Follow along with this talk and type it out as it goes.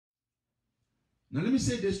Now let me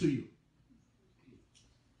say this to you.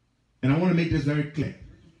 And I want to make this very clear.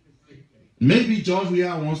 Maybe George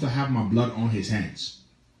Weah wants to have my blood on his hands.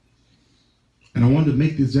 And I want to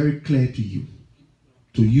make this very clear to you.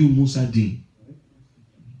 To you, Musa Dean.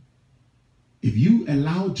 If you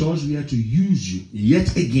allow George Weah to use you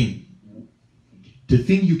yet again, to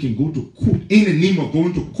think you can go to court, in the name of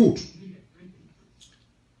going to court,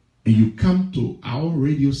 and you come to our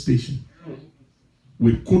radio station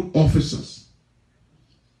with court officers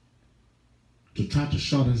to try to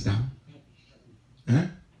shut us down,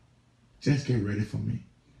 just get ready for me.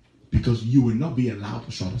 Because you will not be allowed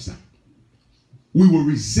to shut us down. We will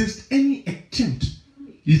resist any attempt.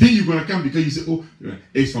 You think you're going to come because you say, oh,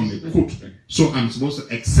 it's from the court, so I'm supposed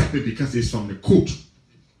to accept it because it's from the court.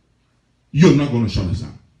 You're not going to shut us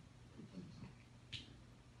down.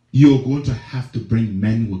 You're going to have to bring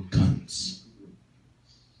men with guns.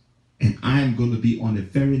 And I am going to be on the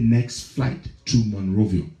very next flight to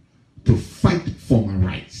Monrovia to fight for my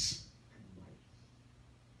rights.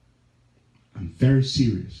 I'm very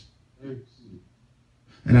serious.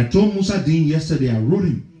 And I told Musa Dean yesterday, I wrote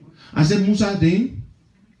him. I said, Musa Dean,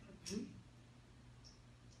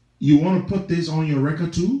 you want to put this on your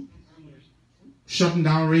record too? Shutting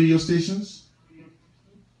down radio stations?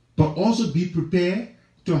 But also be prepared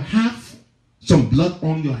to have some blood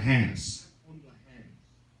on your hands.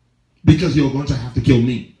 Because you're going to have to kill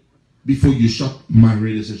me before you shut my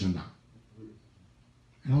radio station down.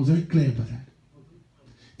 And I was very clear about that.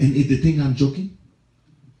 And if they think I'm joking,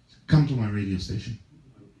 come to my radio station.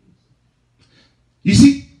 You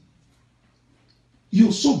see,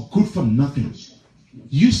 you're so good for nothing.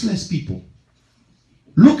 Useless people.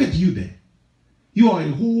 Look at you there. You are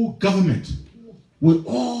a whole government with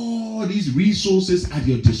all these resources at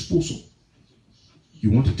your disposal.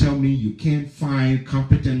 You want to tell me you can't find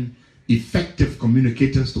competent, effective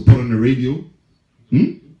communicators to put on the radio?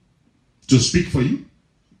 To speak for you?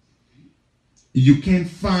 You can't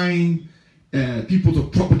find people to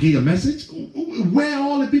propagate your message? Where are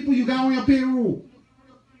all the people you got on your payroll?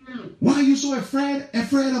 Why are you so afraid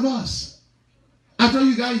of us? After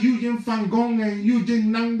you got Eugene Fangong and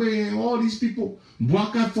Eugene Nangbe and all these people,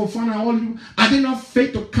 Waka Fofana and all these people, are they not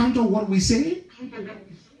fit to counter what we say?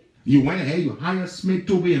 You went ahead, you hired Smith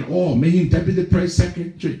Toby and all, made him deputy press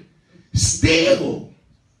secretary. Still,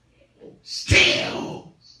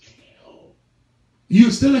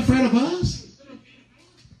 you're still afraid of us?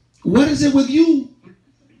 What is it with you?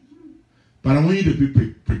 But I want you to be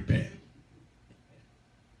prepared.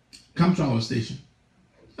 Come to our station.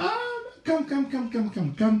 Come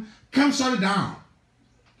shut it down.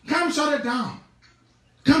 Come shut it down.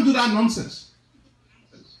 Come do that nonsense.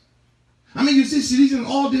 I mean, you see citizens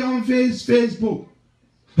all day on Facebook.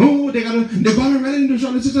 Oh, the government ready to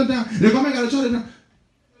shut the system down. The government got to shut it down.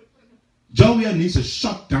 George Weah needs to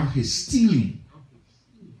shut down his stealing.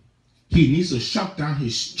 He needs to shut down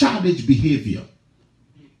his childish behavior.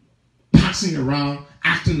 Passing around,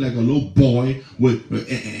 acting like a little boy, with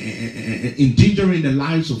endangering the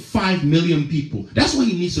lives of 5 million people. That's what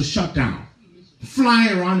he needs to shut down.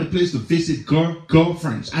 Flying around the place to visit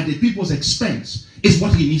girlfriends at the people's expense is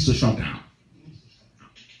what he needs to shut down.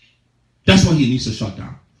 That's what he needs to shut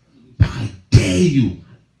down. But I dare you.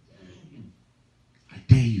 I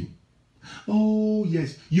dare you. Oh,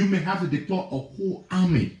 yes. You may have to deploy a whole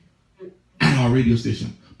army at our radio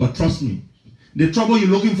station. But trust me, the trouble you're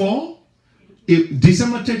looking for, if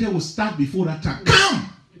December 30th will start before that time. Come!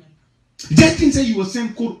 Just didn't say you will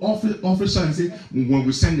send court officers and say, when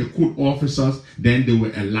we send the court officers, then they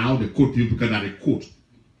will allow the court people because at the court.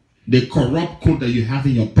 The corrupt court that you have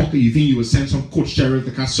in your pocket, you think you will send some court sheriff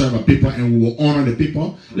that can serve a paper and we will honor the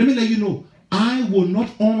paper? Let me let you know, I will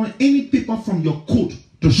not honor any paper from your court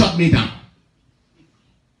to shut me down.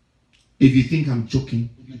 If you think I'm joking,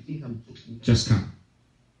 just come.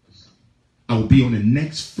 I will be on the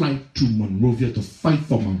next flight to Monrovia to fight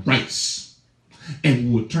for my rights. And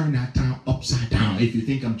we will turn that town upside down. If you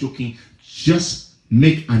think I'm joking, just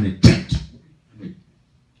make an attempt.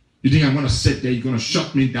 You think I'm going to sit there, you're going to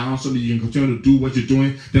shut me down so that you can continue to do what you're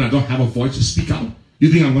doing, then I don't have a voice to speak out? You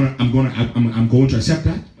think I'm going to accept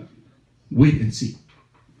that? Wait and see.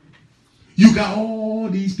 You got all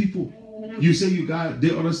these people. You say you got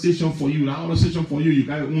the other station for you, the other station for you, you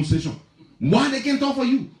got your own station. Why they can't talk for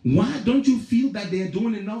you? Why don't you feel that they're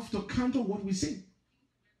doing enough to counter what we say?